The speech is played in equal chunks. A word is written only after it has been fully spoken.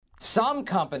some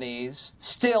companies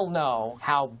still know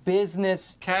how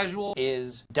business casual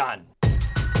is done.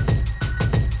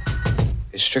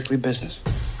 It's strictly business.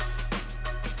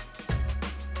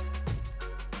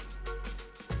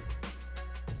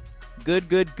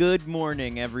 Good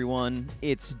morning, everyone.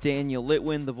 It's Daniel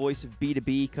Litwin, the voice of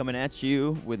B2B, coming at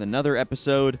you with another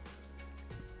episode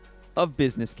of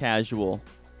Business Casual,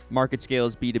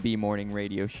 MarketScale's B2B morning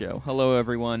radio show. Hello,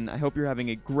 everyone. I hope you're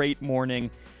having a great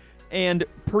morning. And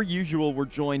per usual, we're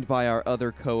joined by our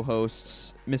other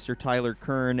co-hosts, Mr. Tyler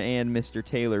Kern and Mr.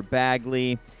 Taylor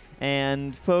Bagley.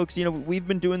 And folks, we've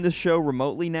been doing this show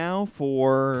remotely now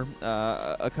for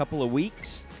a couple of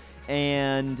weeks.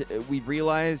 And we've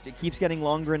realized it keeps getting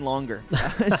longer and longer.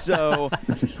 So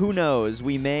who knows?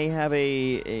 We may have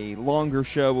a longer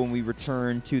show when we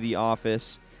return to the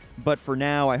office. But for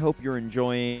now, I hope you're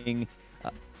enjoying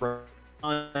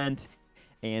content.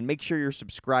 And make sure you're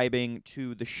subscribing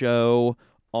to the show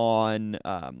on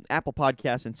Apple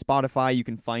Podcasts and Spotify. You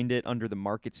can find it under the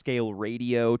MarketScale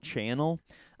Radio channel.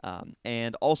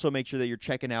 And also make sure that you're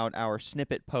checking out our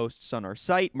snippet posts on our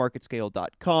site,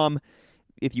 marketscale.com.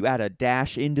 If you add a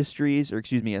slash industries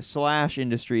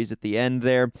at the end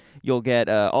there, you'll get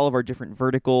all of our different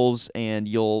verticals, and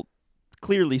you'll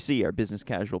clearly see our business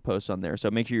casual posts on there. So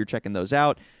make sure you're checking those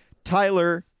out.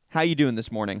 Tyler, how you doing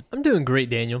this morning? I'm doing great,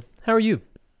 Daniel. How are you?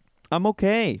 I'm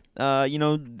okay.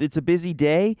 It's a busy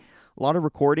day, a lot of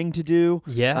recording to do.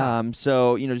 Yeah.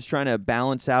 So just trying to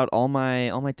balance out all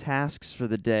my tasks for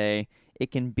the day.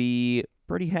 It can be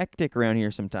pretty hectic around here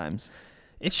sometimes.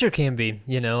 It sure can be,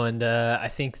 and I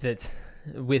think that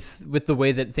with the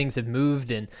way that things have moved,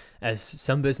 and as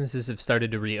some businesses have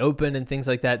started to reopen and things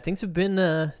like that, things are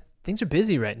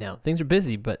busy right now. Things are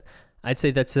busy, but I'd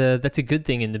say that's a good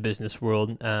thing in the business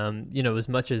world.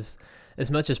 As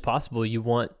much as possible, you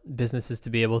want businesses to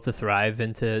be able to thrive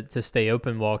and to stay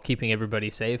open while keeping everybody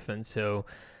safe. And so,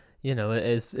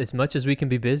 as much as we can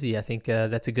be busy, I think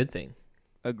that's a good thing.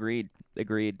 Agreed.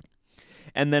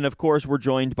 And then, of course, we're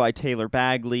joined by Taylor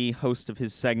Bagley, host of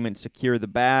his segment Secure the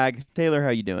Bag. Taylor, how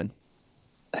you doing?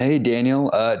 Hey,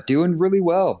 Daniel. Doing really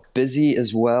well. Busy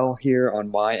as well here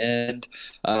on my end.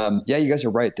 Yeah, you guys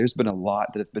are right. There's been a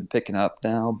lot that have been picking up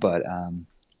now, but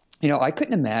I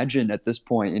couldn't imagine at this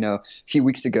point, a few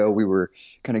weeks ago we were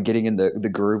kind of getting in the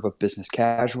groove of business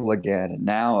casual again. And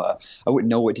now I wouldn't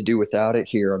know what to do without it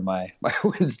here on my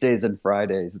Wednesdays and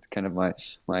Fridays. It's kind of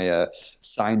my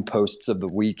signposts of the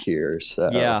week here. So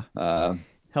yeah,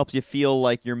 helps you feel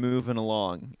like you're moving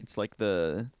along. It's like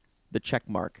the check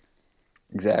mark.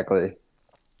 Exactly.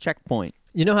 Checkpoint.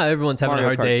 You know how everyone's having Mario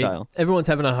a hard Kart day? Style. Everyone's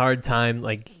having a hard time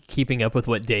keeping up with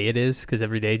what day it is, because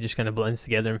every day just kind of blends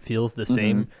together and feels the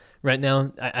same right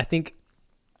now. I think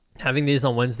having these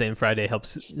on Wednesday and Friday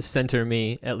helps center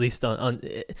me, at least on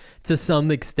to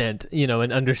some extent,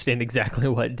 and understand exactly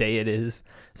what day it is.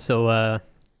 So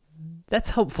that's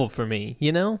helpful for me,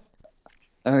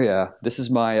 Oh yeah, this is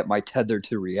my tether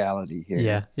to reality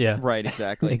here. Yeah. Right,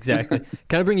 exactly. Exactly.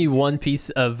 Can I bring you one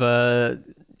piece of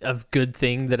good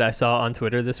thing that I saw on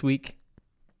Twitter this week?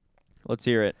 Let's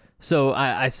hear it. So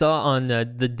I saw on the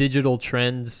Digital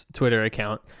Trends Twitter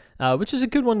account, which is a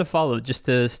good one to follow just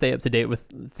to stay up to date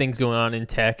with things going on in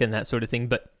tech and that sort of thing.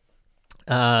 But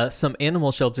some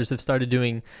animal shelters have started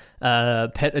doing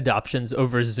pet adoptions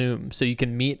over Zoom. So you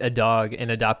can meet a dog and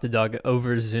adopt a dog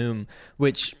over Zoom,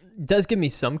 which does give me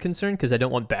some concern because I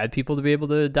don't want bad people to be able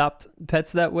to adopt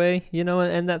pets that way,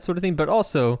 and that sort of thing. But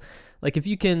also, if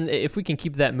we can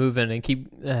keep that moving and keep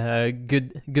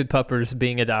good puppers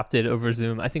being adopted over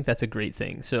Zoom, I think that's a great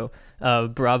thing. So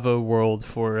bravo world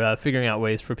for figuring out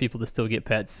ways for people to still get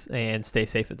pets and stay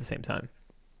safe at the same time.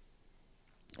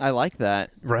 I like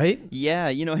that. Right? Yeah,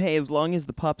 hey, as long as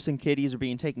the pups and kitties are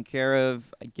being taken care of,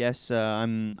 I guess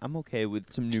I'm okay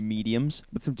with some new mediums,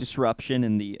 with some disruption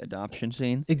in the adoption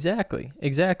scene. Exactly.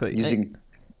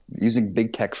 Using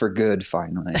big tech for good,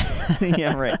 finally.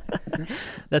 Yeah, right.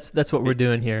 That's what we're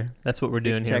doing here. That's what we're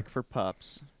doing big here. Tech for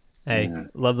pups. Hey, Yeah.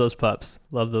 Love those pups.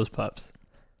 Love those pups.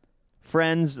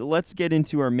 Friends, let's get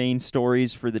into our main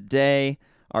stories for the day.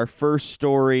 Our first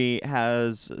story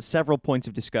has several points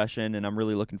of discussion, and I'm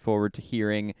really looking forward to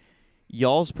hearing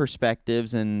y'all's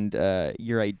perspectives and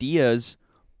your ideas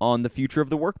on the future of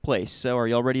the workplace. So are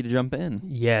y'all ready to jump in?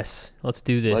 Yes, let's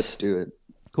do this. Let's do it.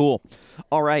 Cool.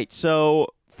 All right, so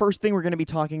first thing we're going to be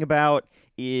talking about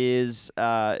is,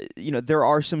 there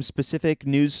are some specific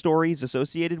news stories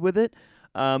associated with it,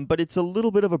 but it's a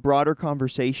little bit of a broader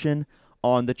conversation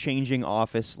on the changing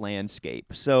office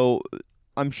landscape. So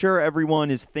I'm sure everyone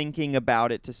is thinking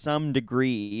about it to some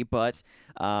degree, but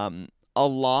a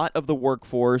lot of the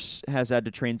workforce has had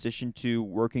to transition to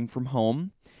working from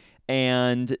home.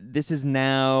 and this is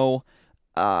now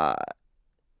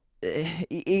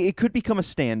it could become a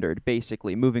standard,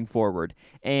 basically, moving forward.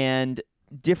 And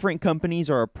different companies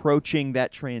are approaching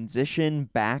that transition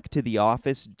back to the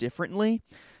office differently.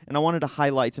 And I wanted to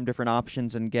highlight some different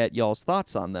options and get y'all's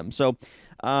thoughts on them. So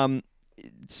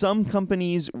some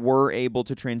companies were able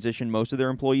to transition most of their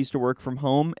employees to work from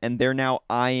home, and they're now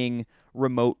eyeing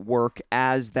remote work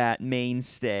as that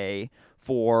mainstay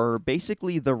for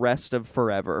basically the rest of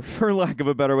forever, for lack of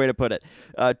a better way to put it.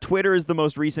 Twitter is the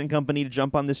most recent company to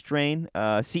jump on this train.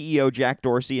 CEO Jack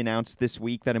Dorsey announced this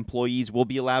week that employees will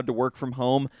be allowed to work from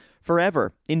home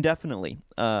forever, indefinitely,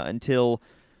 until,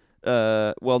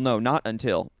 not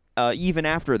until. Even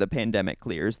after the pandemic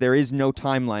clears. There is no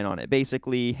timeline on it.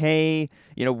 Basically, hey,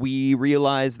 we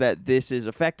realize that this is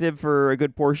effective for a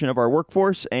good portion of our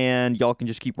workforce, and y'all can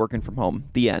just keep working from home.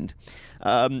 The end.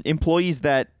 Employees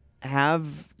that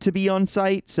have to be on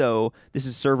site, so this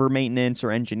is server maintenance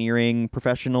or engineering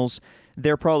professionals,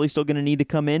 they're probably still going to need to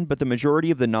come in, but the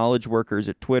majority of the knowledge workers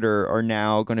at Twitter are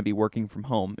now going to be working from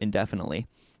home indefinitely.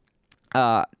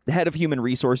 The head of human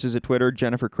resources at Twitter,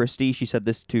 Jennifer Christie, she said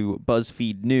this to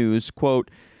BuzzFeed News,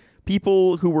 quote,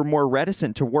 "People who were more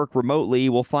reticent to work remotely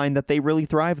will find that they really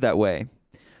thrive that way.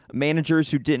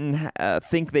 Managers who didn't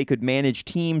think they could manage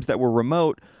teams that were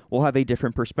remote will have a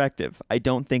different perspective. I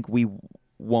don't think we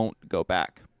won't go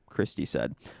back," Christie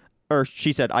said. Or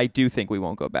she said, "I do think we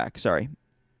won't go back." Sorry.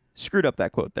 Screwed up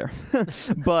that quote there.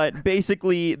 But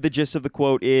basically, the gist of the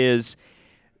quote is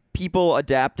people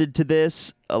adapted to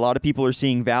this. A lot of people are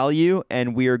seeing value,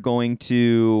 and we are going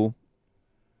to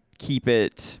keep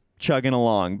it chugging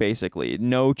along, basically.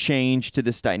 No change to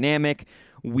this dynamic.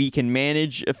 We can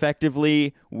manage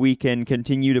effectively. We can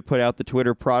continue to put out the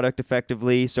Twitter product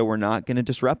effectively, so we're not going to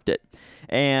disrupt it.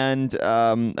 And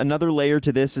another layer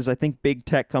to this is I think big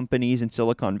tech companies in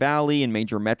Silicon Valley and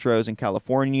major metros in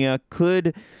California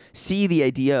could see the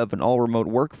idea of an all-remote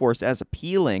workforce as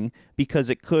appealing because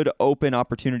it could open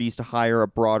opportunities to hire a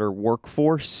broader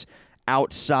workforce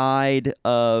outside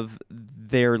of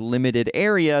their limited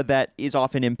area that is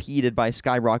often impeded by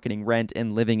skyrocketing rent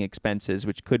and living expenses,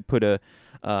 which could put a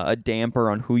damper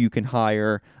on who you can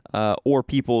hire or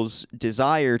people's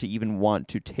desire to even want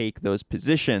to take those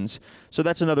positions. So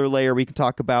that's another layer we can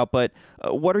talk about. But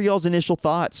what are y'all's initial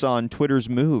thoughts on Twitter's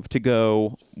move to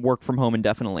go work from home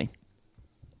indefinitely?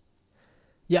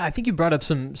 Yeah, I think you brought up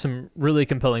some really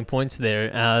compelling points there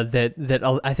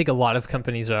that I think a lot of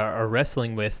companies are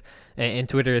wrestling with, and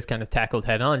Twitter has kind of tackled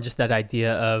head on, just that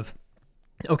idea of,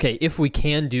 okay, if we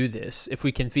can do this, if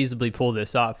we can feasibly pull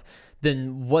this off,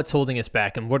 then what's holding us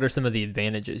back, and what are some of the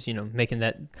advantages? Making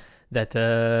that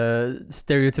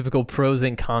stereotypical pros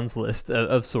and cons list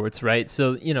of sorts, right?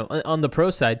 So, on the pro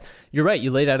side, you're right.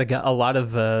 You laid out a lot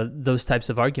of those types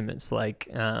of arguments, like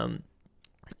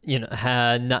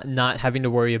not having to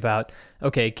worry about,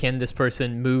 okay, can this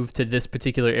person move to this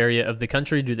particular area of the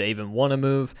country? Do they even want to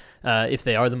move? If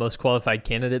they are the most qualified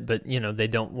candidate, but, they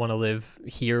don't want to live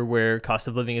here where cost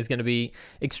of living is going to be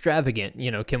extravagant,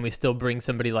 can we still bring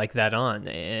somebody like that on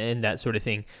and that sort of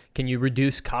thing? Can you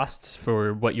reduce costs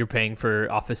for what you're paying for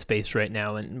office space right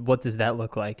now? And what does that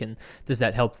look like? And does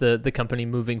that help the company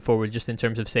moving forward just in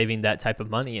terms of saving that type of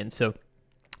money? And so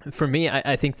for me,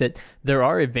 I think that there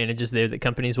are advantages there that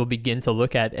companies will begin to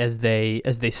look at as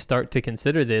they start to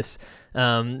consider this.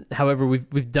 However,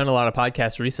 we've done a lot of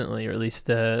podcasts recently, or at least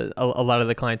a lot of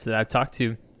the clients that I've talked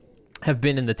to have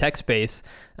been in the tech space,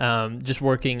 just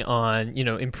working on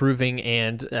improving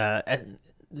and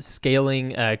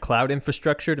scaling cloud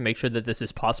infrastructure to make sure that this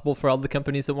is possible for all the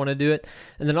companies that want to do it,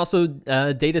 and then also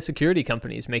data security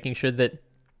companies, making sure that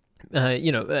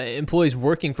employees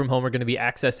working from home are going to be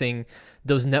accessing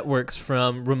those networks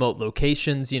from remote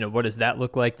locations. What does that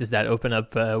look like? Does that open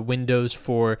up windows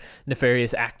for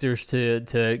nefarious actors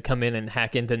to come in and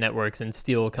hack into networks and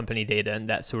steal company data and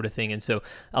that sort of thing? And so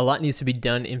a lot needs to be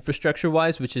done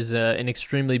infrastructure-wise, which is an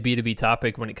extremely B2B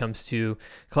topic when it comes to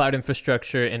cloud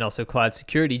infrastructure and also cloud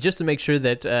security, just to make sure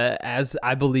that as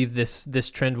I believe this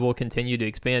trend will continue to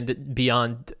expand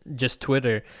beyond just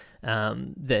Twitter,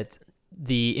 that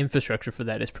the infrastructure for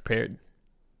that is prepared.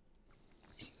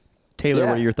 Taylor,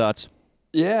 what are your thoughts?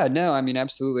 Yeah, no, I mean,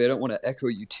 absolutely. I don't want to echo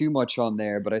you too much on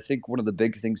there, but I think one of the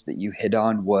big things that you hit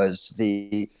on was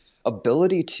the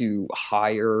ability to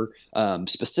hire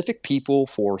specific people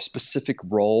for specific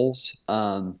roles.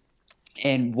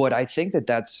 And what I think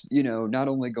that's, not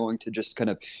only going to just kind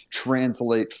of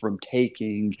translate from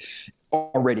taking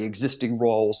already existing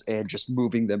roles and just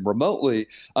moving them remotely,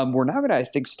 we're now going to, I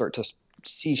think, start to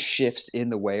see shifts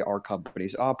in the way our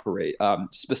companies operate.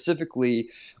 Specifically,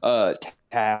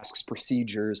 tasks,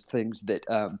 procedures, things that,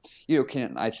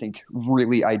 can, I think,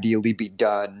 really ideally be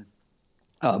done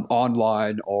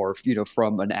online or,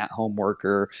 from an at-home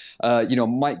worker,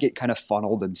 might get kind of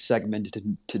funneled and segmented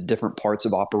into different parts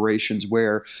of operations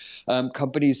where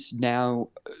companies now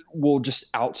will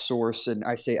just outsource. And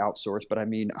I say outsource, but I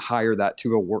mean hire that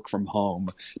to a work from home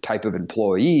type of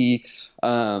employee.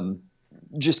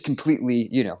 Just completely,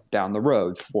 down the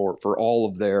road for all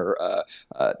of their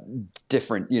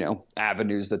different,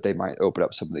 avenues that they might open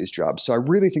up some of these jobs. So I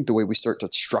really think the way we start to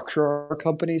structure our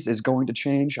companies is going to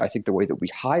change. I think the way that we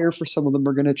hire for some of them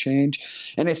are going to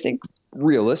change. And I think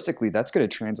realistically, that's going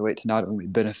to translate to not only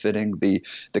benefiting the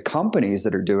companies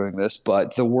that are doing this,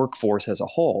 but the workforce as a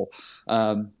whole.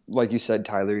 Like you said,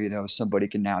 Tyler, somebody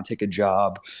can now take a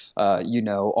job,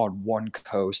 on one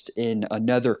coast in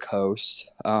another coast.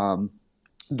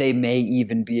 They may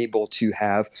even be able to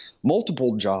have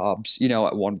multiple jobs,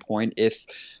 at one point if,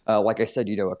 like I said,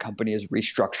 a company is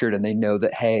restructured and they know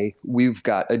that, hey, we've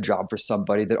got a job for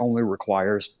somebody that only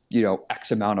requires,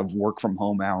 X amount of work from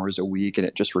home hours a week, and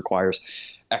it just requires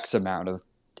X amount of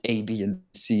A, B, and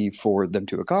C for them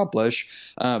to accomplish.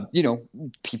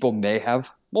 People may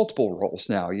have multiple roles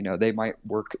now. They might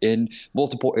work in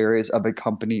multiple areas of a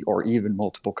company or even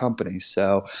multiple companies.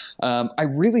 So I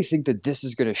really think that this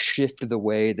is going to shift the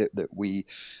way that we,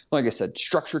 like I said,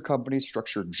 structure companies,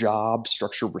 structure jobs,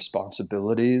 structure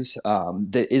responsibilities.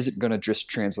 That isn't going to just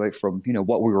translate from,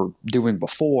 what we were doing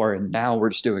before, and now we're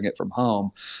just doing it from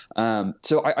home.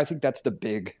 So I think that's the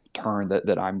big turn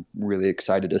that I'm really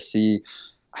excited to see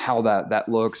how that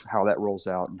looks, how that rolls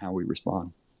out, and how we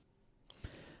respond.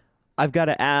 I've got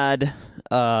to add,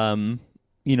 a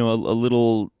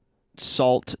little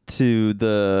salt to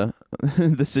the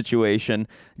the situation,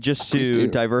 just to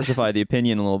diversify the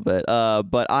opinion a little bit.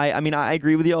 But I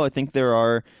agree with you all. I think there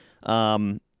are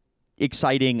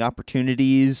exciting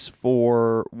opportunities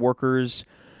for workers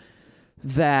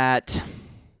that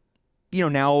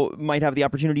now might have the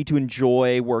opportunity to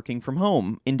enjoy working from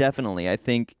home indefinitely. I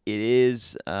think it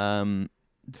is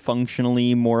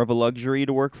functionally more of a luxury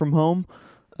to work from home.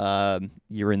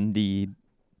 You're in the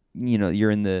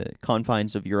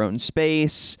confines of your own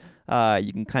space.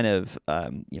 You can kind of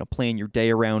plan your day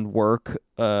around work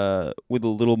with a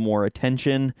little more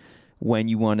attention when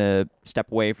you want to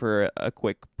step away for a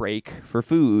quick break for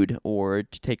food or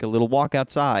to take a little walk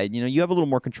outside. You have a little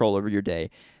more control over your day.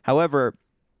 However,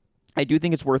 I do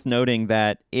think it's worth noting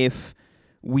that if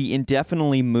we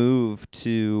indefinitely move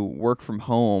to work from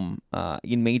home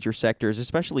in major sectors,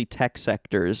 especially tech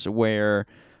sectors, where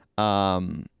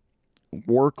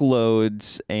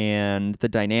workloads and the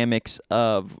dynamics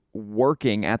of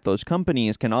working at those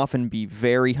companies can often be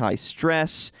very high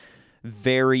stress,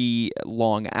 very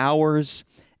long hours,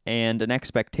 and an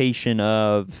expectation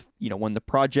of, when the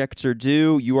projects are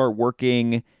due, you are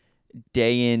working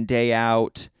day in, day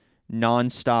out,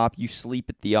 nonstop, you sleep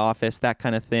at the office, that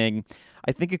kind of thing.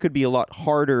 I think it could be a lot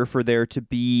harder for there to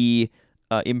be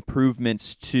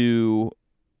improvements to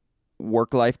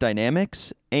work-life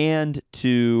dynamics and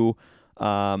to,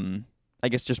 I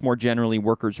guess, just more generally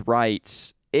workers'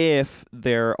 rights if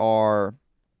there are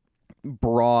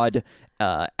broad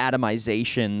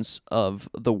atomizations of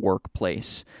the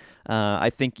workplace. I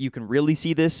think you can really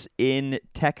see this in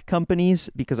tech companies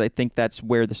because I think that's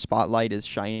where the spotlight is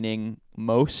shining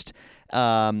most.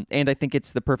 And I think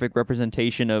it's the perfect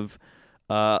representation of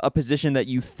a position that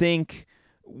you think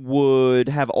would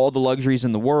have all the luxuries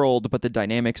in the world, but the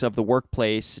dynamics of the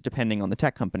workplace, depending on the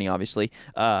tech company, obviously,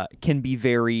 can be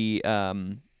very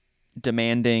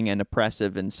demanding and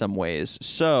oppressive in some ways.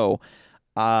 So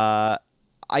I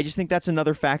just think that's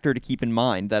another factor to keep in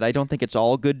mind, that I don't think it's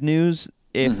all good news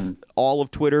if all of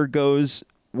Twitter goes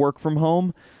work from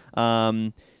home,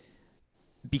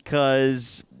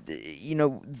 because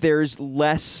there's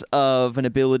less of an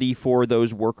ability for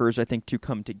those workers, I think, to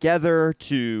come together,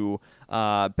 to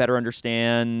better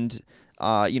understand,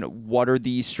 what are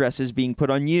the stresses being put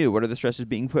on you? What are the stresses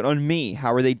being put on me?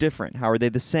 How are they different? How are they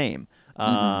the same?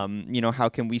 How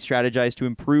can we strategize to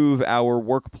improve our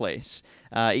workplace?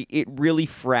 It really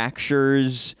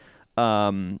fractures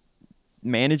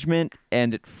management,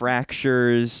 and it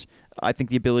fractures, I think,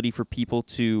 the ability for people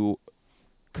to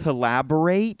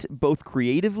collaborate both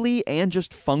creatively and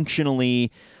just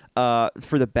functionally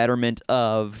for the betterment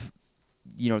of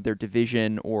their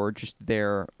division or just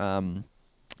their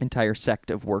entire sect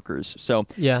of workers. So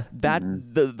yeah,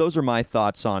 those are my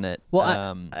thoughts on it.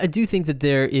 Well, I do think that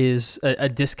there is a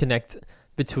disconnect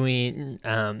between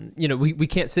we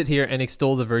can't sit here and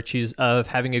extol the virtues of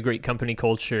having a great company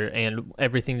culture and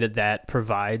everything that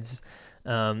provides.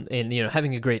 and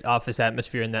having a great office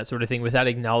atmosphere and that sort of thing, without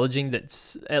acknowledging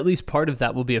that at least part of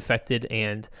that will be affected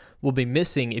and will be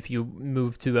missing if you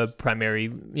move to a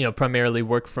primarily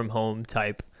work from home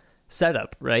type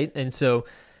setup, right? And so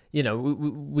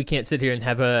we can't sit here and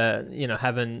have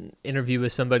an interview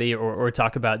with somebody or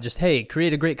talk about just, hey,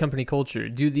 create a great company culture,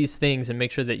 do these things and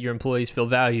make sure that your employees feel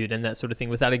valued and that sort of thing,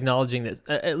 without acknowledging that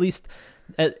at least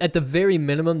at the very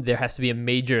minimum, there has to be a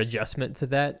major adjustment to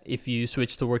that if you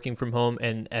switch to working from home.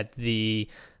 And at the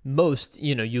most,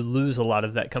 you lose a lot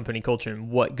of that company culture and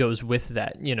what goes with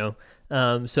that,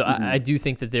 So I do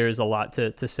think that there is a lot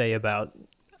to say about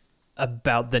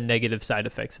the negative side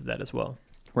effects of that as well.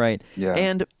 Right. Yeah.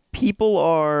 And people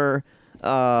are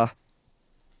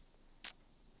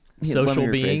social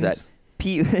beings.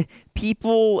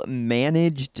 People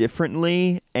manage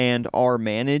differently and are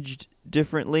managed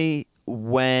differently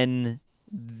when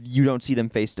you don't see them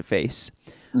face to face.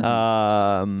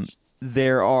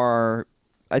 There are,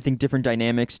 I think, different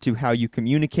dynamics to how you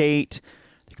communicate.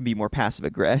 There can be more passive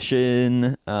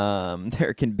aggression.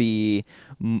 There can be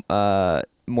more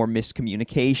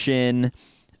miscommunication.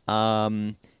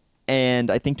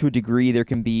 And I think to a degree there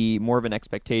can be more of an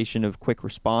expectation of quick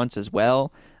response as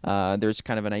well. There's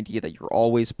kind of an idea that you're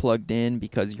always plugged in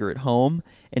because you're at home.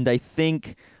 And I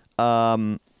think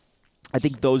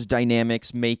those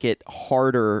dynamics make it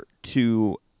harder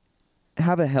to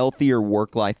have a healthier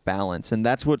work-life balance. And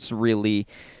that's what's really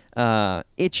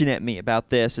itching at me about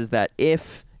this, is that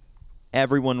if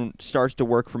everyone starts to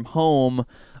work from home,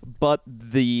 but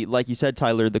like you said,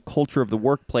 Tyler, the culture of the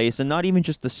workplace, and not even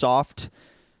just the soft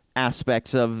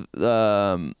aspects of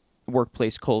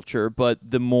workplace culture, but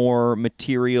the more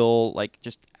material, like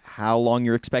just how long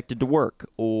you're expected to work,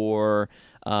 or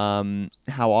how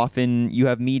often you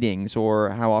have meetings, or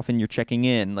how often you're checking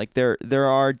in. Like there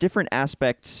are different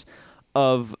aspects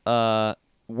of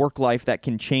work life that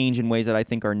can change in ways that I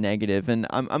think are negative. And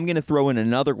I'm going to throw in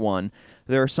another one.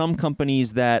 There are some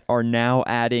companies that are now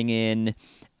adding in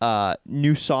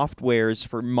new softwares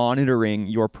for monitoring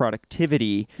your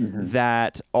productivity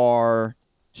that are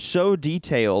so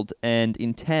detailed and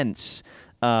intense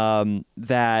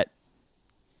that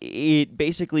it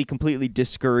basically completely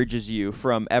discourages you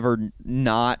from ever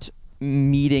not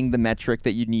meeting the metric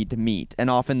that you need to meet. And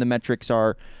often the metrics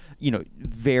are,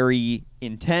 very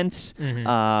intense.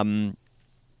 I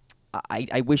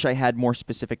wish I had more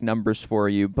specific numbers for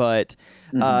you, but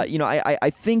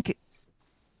I think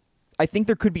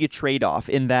there could be a trade-off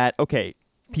in that, okay,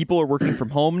 people are working from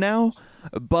home now,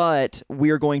 but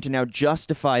we are going to now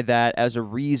justify that as a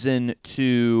reason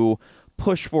to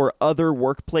push for other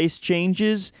workplace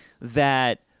changes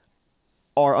that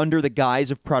are under the guise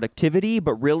of productivity,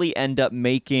 but really end up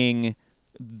making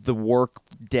the work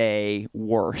day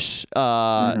worse.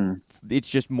 It's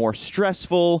just more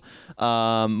stressful,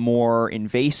 more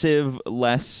invasive,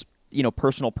 less,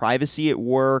 personal privacy at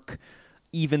work,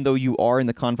 even though you are in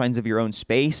the confines of your own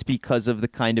space because of the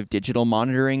kind of digital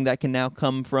monitoring that can now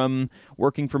come from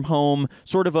working from home.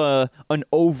 Sort of an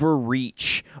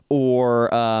overreach, or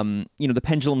the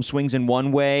pendulum swings in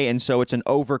one way, and so it's an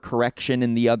overcorrection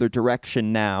in the other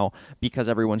direction now because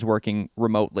everyone's working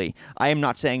remotely. I am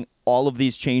not saying all of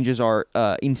these changes are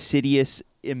insidious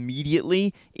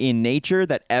immediately in nature,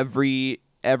 that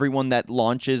everyone that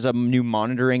launches a new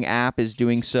monitoring app is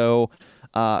doing so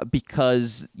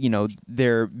because,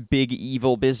 they're big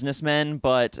evil businessmen.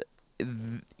 But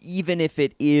even if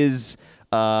it is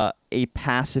a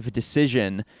passive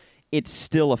decision, it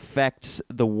still affects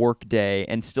the workday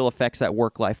and still affects that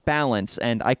work-life balance.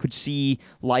 And I could see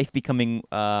life becoming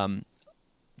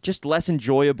just less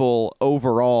enjoyable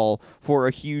overall for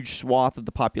a huge swath of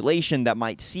the population that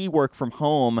might see work from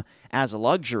home as a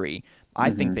luxury. I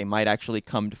think they might actually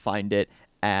come to find it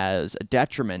as a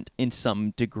detriment in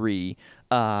some degree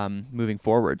moving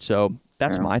forward. So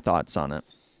that's my thoughts on it.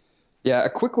 Yeah, a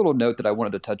quick little note that I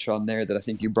wanted to touch on there that I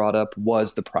think you brought up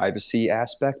was the privacy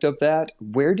aspect of that.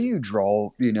 Where do you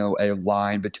draw, a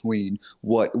line between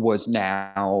what was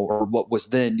now or what was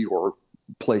then your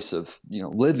place of,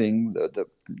 living,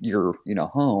 your,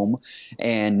 home,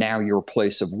 and now your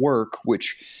place of work,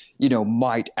 which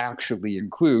might actually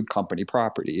include company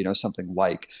property, something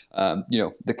like,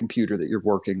 the computer that you're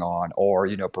working on, or,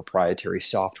 proprietary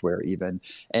software even.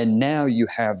 And now you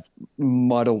have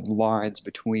muddled lines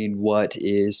between what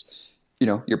is,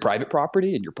 your private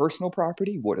property and your personal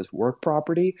property, what is work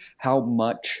property, how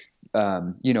much,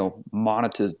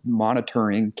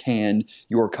 monitoring can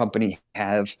your company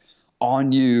have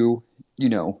on you,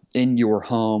 in your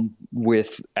home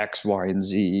with X, Y, and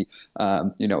Z,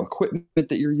 equipment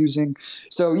that you're using.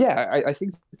 So yeah, I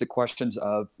think the questions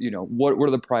of, what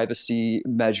are the privacy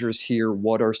measures here?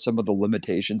 What are some of the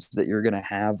limitations that you're going to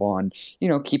have on,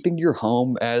 keeping your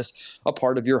home as a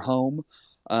part of your home?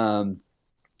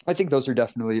 I think those are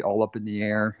definitely all up in the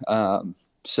air.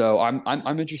 So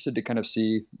I'm interested to kind of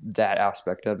see that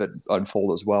aspect of it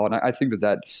unfold as well. And I think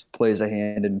that plays a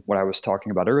hand in what I was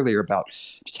talking about earlier about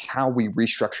just how we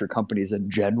restructure companies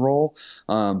in general.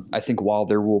 I think while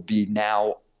there will be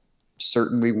now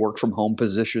certainly work from home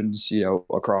positions,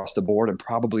 across the board and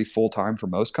probably full time for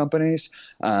most companies,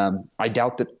 I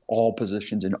doubt that all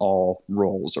positions in all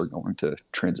roles are going to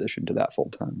transition to that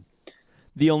full time.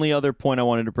 The only other point I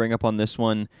wanted to bring up on this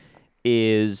one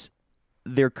is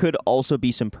there could also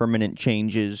be some permanent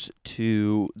changes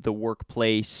to the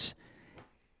workplace,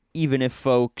 even if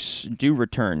folks do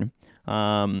return.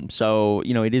 So,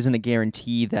 it isn't a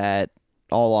guarantee that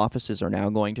all offices are now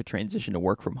going to transition to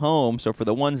work from home. So for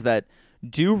the ones that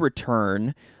do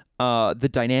return, the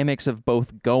dynamics of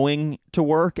both going to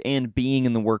work and being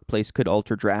in the workplace could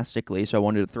alter drastically. So I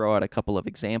wanted to throw out a couple of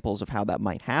examples of how that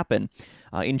might happen.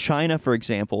 In China, for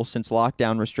example, since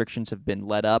lockdown restrictions have been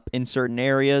let up in certain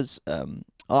areas,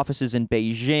 offices in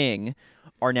Beijing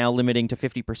are now limiting to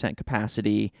 50%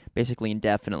 capacity, basically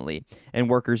indefinitely. And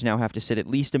workers now have to sit at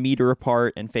least a meter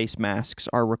apart, and face masks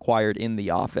are required in the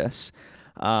office.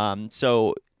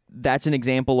 So that's an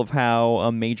example of how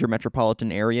a major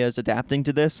metropolitan area is adapting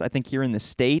to this. I think here in the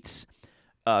States,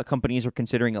 companies are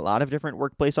considering a lot of different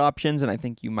workplace options, and I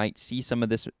think you might see some of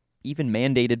this even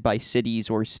mandated by cities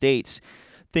or states.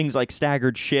 Things like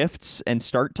staggered shifts and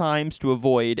start times to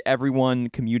avoid everyone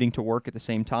commuting to work at the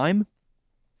same time.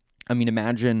 I mean,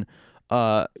 imagine,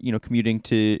 commuting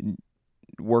to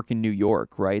work in New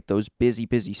York, right? Those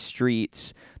busy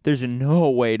streets. There's no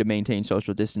way to maintain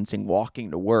social distancing walking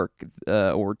to work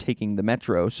or taking the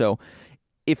metro. So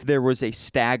if there was a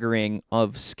staggering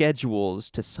of schedules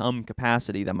to some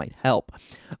capacity, that might help.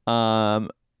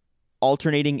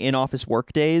 Alternating in-office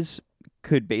work days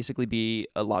could basically be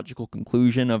a logical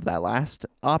conclusion of that last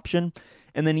option.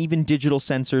 And then even digital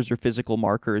sensors or physical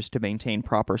markers to maintain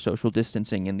proper social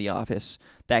distancing in the office,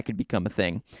 that could become a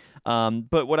thing.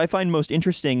 But what I find most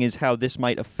interesting is how this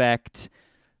might affect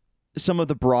some of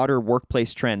the broader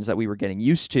workplace trends that we were getting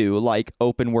used to, like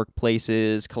open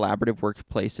workplaces, collaborative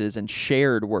workplaces, and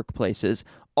shared workplaces.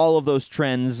 All of those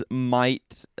trends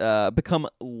might become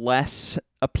less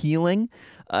appealing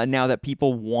now that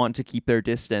people want to keep their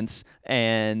distance,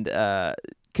 and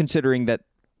considering that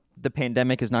the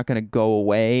pandemic is not going to go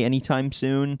away anytime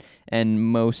soon, and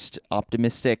most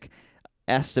optimistic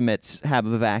estimates have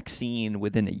a vaccine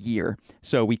within a year.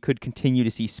 So we could continue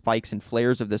to see spikes and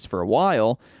flares of this for a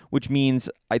while, which means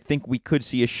I think we could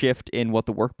see a shift in what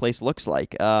the workplace looks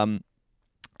like. I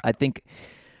think,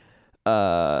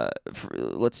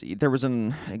 let's see, there was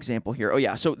an example here. Oh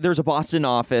yeah, so there's a Boston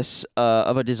office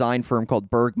of a design firm called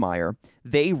Bergmeyer.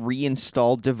 They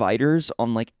reinstalled dividers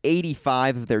on like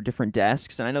 85 of their different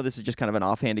desks. And I know this is just kind of an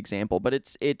offhand example, but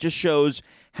it just shows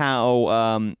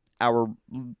how our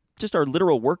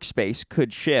literal workspace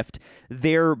could shift.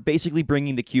 They're basically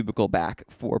bringing the cubicle back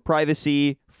for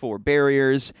privacy, for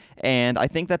barriers, and I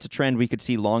think that's a trend we could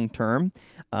see long term,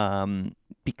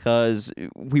 because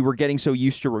we were getting so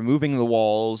used to removing the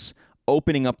walls,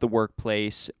 opening up the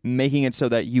workplace, making it so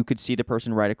that you could see the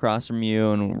person right across from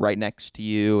you and right next to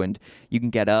you, and you can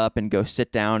get up and go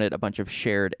sit down at a bunch of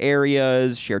shared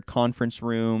areas, shared conference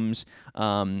rooms,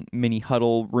 mini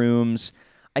huddle rooms.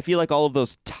 I feel like all of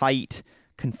those tight,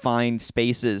 confined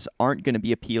spaces aren't going to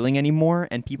be appealing anymore,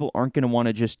 and people aren't going to want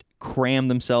to just cram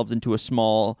themselves into a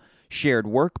small shared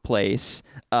workplace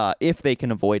if they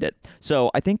can avoid it.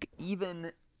 So I think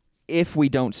even if we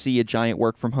don't see a giant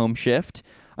work from home shift,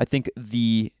 I think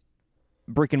the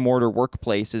brick and mortar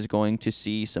workplace is going to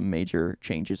see some major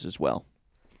changes as well.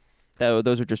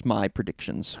 Those are just my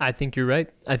predictions. I think you're right.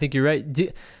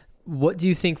 What do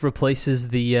you think replaces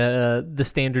the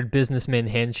standard businessman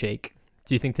handshake?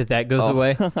 Do you think that goes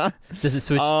away? Does it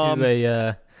switch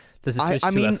to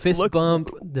a fist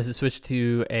bump? Does it switch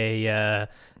to a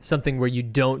something where you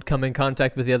don't come in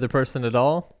contact with the other person at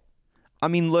all? I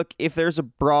mean, look, if there's a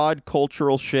broad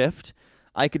cultural shift,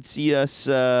 I could see us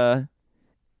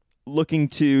looking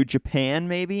to Japan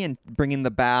maybe and bringing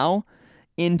the bow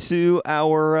into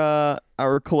our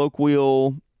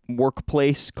colloquial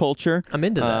workplace culture. I'm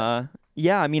into that.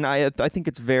 Yeah, I mean, I think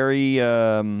it's very.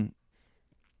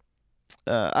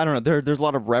 I don't know. There's a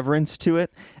lot of reverence to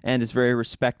it, and it's very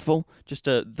respectful. Just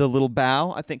the little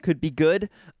bow, I think, could be good.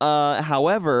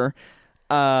 However,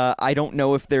 I don't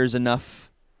know if there's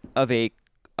enough of a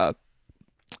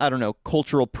I don't know,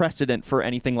 cultural precedent for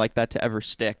anything like that to ever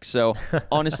stick. So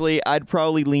honestly, I'd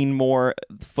probably lean more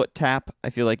foot tap. I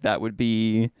feel like that would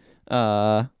be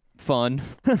fun,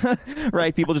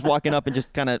 right? People just walking up and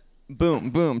just kind of boom,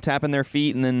 boom, tapping their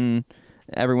feet, and then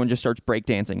everyone just starts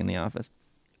breakdancing in the office.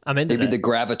 I'm into Maybe that. the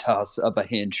gravitas of a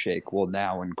handshake will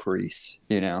now increase,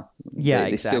 you know? Yeah,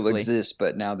 they still exactly. exist,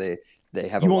 but now they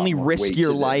have You a lot only more risk weight your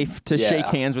to them. life to shake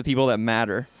hands with people that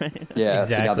matter. Yeah,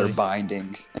 so now they're Exactly.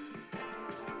 binding.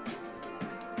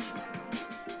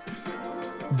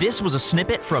 This was a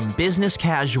snippet from Business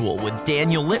Casual with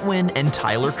Daniel Litwin and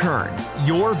Tyler Kern,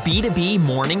 your B2B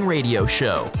morning radio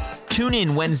show. Tune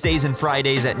in Wednesdays and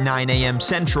Fridays at 9 a.m.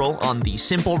 Central on the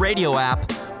Simple Radio app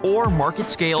or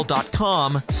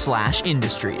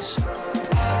marketscale.com/industries.